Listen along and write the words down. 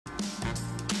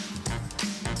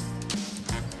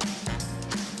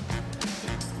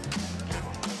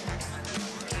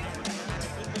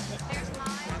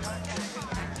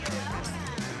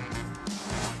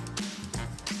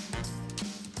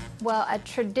Well, a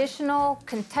traditional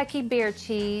Kentucky beer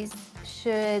cheese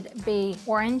should be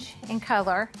orange in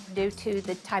color due to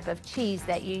the type of cheese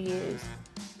that you use.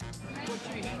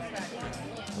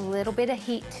 A little bit of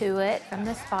heat to it from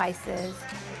the spices,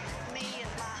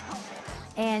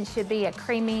 and should be a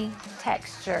creamy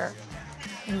texture.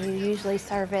 And you usually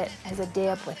serve it as a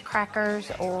dip with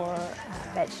crackers or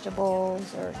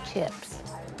vegetables or chips.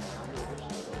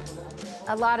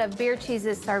 A lot of beer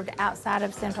cheeses served outside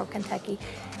of central Kentucky,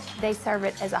 they serve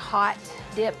it as a hot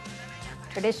dip.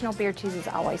 Traditional beer cheese is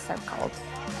always served cold.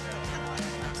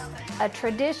 A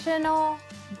traditional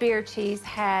beer cheese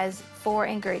has 4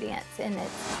 ingredients, and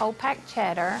it's whole packed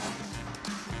cheddar,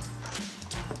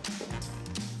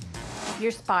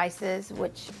 your spices,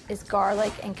 which is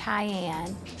garlic and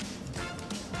cayenne,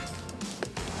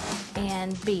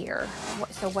 and beer,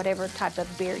 so whatever type of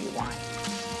beer you want.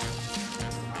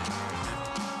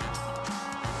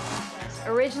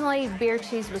 Originally, beer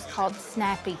cheese was called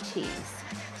snappy cheese.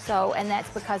 And that's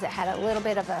because it had a little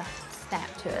bit of a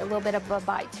snap to it, a little bit of a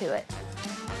bite to it.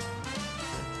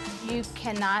 You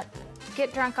cannot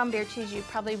get drunk on beer cheese. You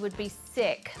probably would be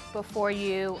sick before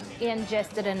you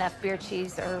ingested enough beer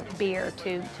cheese or beer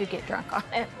to get drunk on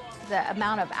it. The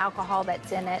amount of alcohol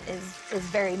that's in it is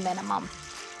very minimum.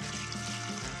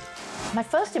 My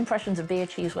first impressions of beer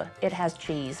cheese were, it has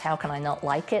cheese, how can I not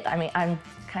like it? I mean, I'm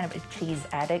kind of a cheese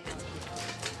addict.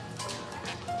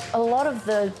 A lot of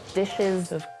the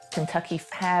dishes of Kentucky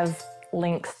have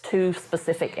links to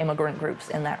specific immigrant groups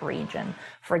in that region.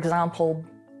 For example,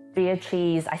 beer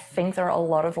cheese, I think there are a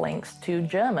lot of links to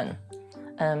German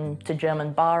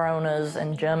bar owners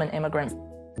and German immigrants.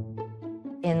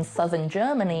 In southern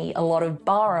Germany, a lot of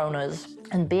bar owners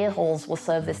and beer halls will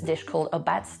serve this dish called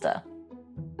Obatster.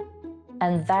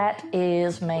 And that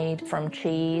is made from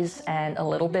cheese and a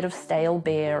little bit of stale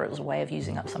beer as a way of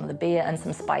using up some of the beer and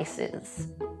some spices.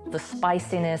 The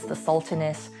spiciness, the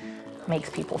saltiness makes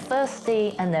people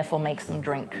thirsty and therefore makes them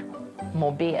drink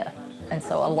more beer. And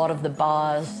so a lot of the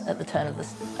bars at the turn of the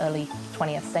early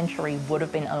 20th century would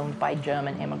have been owned by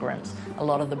German immigrants. A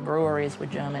lot of the breweries were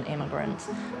German immigrants.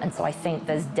 And so I think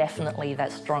there's definitely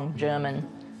that strong German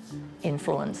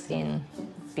influence in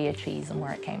beer cheese and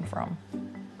where it came from.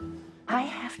 I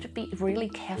have to be really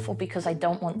careful because I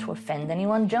don't want to offend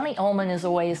anyone. Johnny Ullman is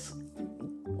always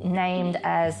named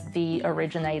as the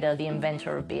originator, the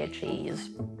inventor of beer cheese.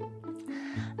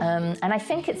 And I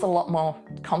think it's a lot more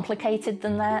complicated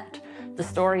than that. The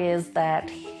story is that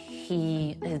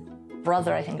his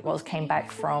brother, I think it was, came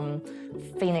back from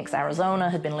Phoenix, Arizona,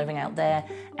 had been living out there,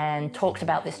 and talked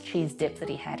about this cheese dip that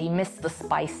he had. He missed the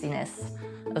spiciness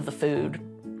of the food.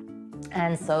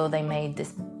 And so they made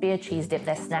this beer cheese dip,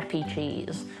 their snappy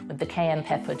cheese, with the cayenne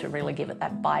pepper to really give it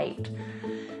that bite.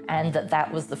 And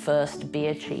that was the first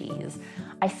beer cheese.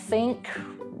 I think,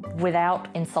 without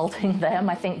insulting them,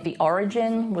 I think the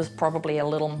origin was probably a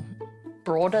little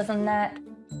broader than that.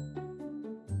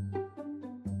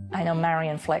 I know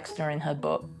Marion Flexner in her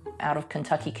book, Out of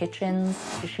Kentucky Kitchens,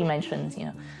 she mentions,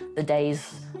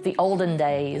 the olden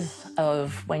days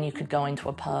of when you could go into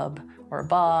a pub or a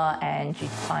bar and you'd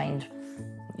find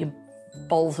your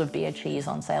bowls of beer cheese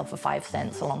on sale for 5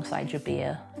 cents alongside your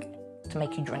beer to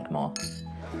make you drink more.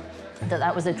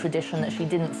 That was a tradition that she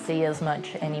didn't see as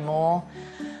much anymore.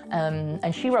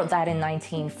 And she wrote that in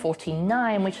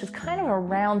 1949, which is kind of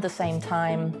around the same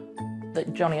time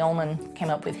that Johnny Ullman came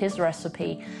up with his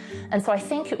recipe. And so I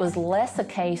think it was less a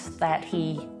case that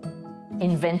he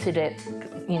invented it,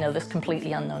 this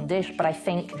completely unknown dish, but I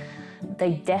think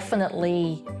they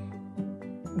definitely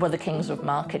were the kings of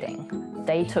marketing.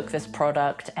 They took this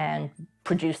product and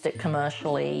produced it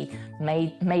commercially,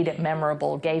 made it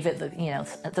memorable, gave it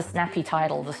the snappy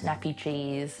title, the snappy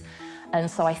cheese.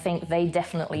 And so I think they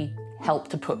definitely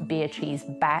helped to put beer cheese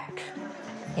back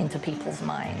into people's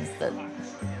minds, that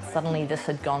suddenly this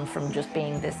had gone from just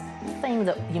being this thing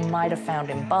that you might have found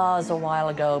in bars a while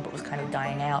ago but was kind of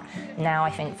dying out. Now I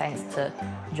think thanks to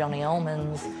Johnny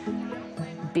Ullman's,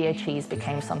 beer cheese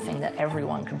became something that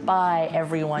everyone could buy,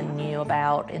 everyone knew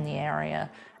about in the area.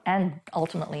 And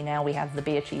ultimately now we have the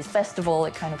Beer Cheese Festival.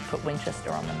 It kind of put Winchester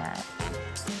on the map.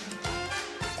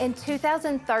 In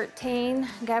 2013,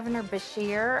 Governor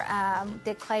Beshear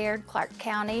declared Clark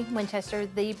County, Winchester,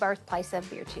 the birthplace of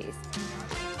beer cheese.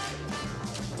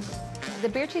 The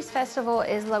Beer Cheese Festival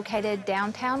is located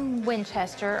downtown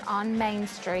Winchester on Main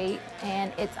Street,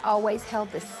 and it's always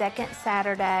held the second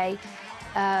Saturday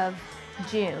of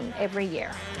June every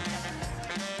year.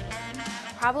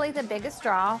 Probably the biggest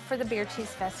draw for the Beer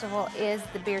Cheese Festival is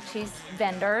the beer cheese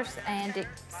vendors, and to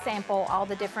sample all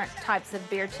the different types of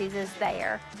beer cheeses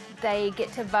there. They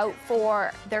get to vote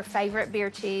for their favorite beer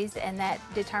cheese, and that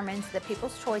determines the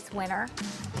People's Choice winner.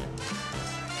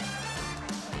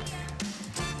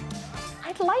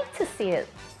 I'd like to see it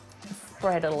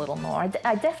spread a little more.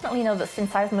 I definitely know that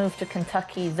since I've moved to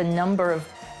Kentucky, the number of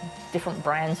different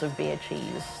brands of beer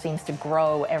cheese seems to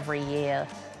grow every year.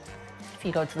 If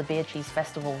you go to the Beer Cheese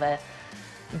Festival,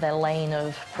 their lane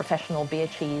of professional beer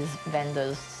cheese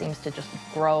vendors seems to just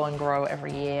grow and grow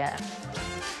every year.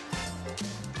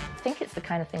 I think it's the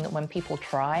kind of thing that when people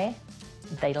try,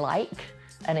 they like,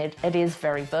 and it is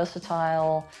very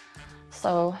versatile.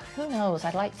 So who knows,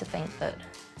 I'd like to think that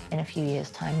in a few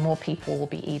years' time, more people will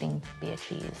be eating beer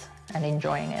cheese and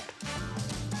enjoying it.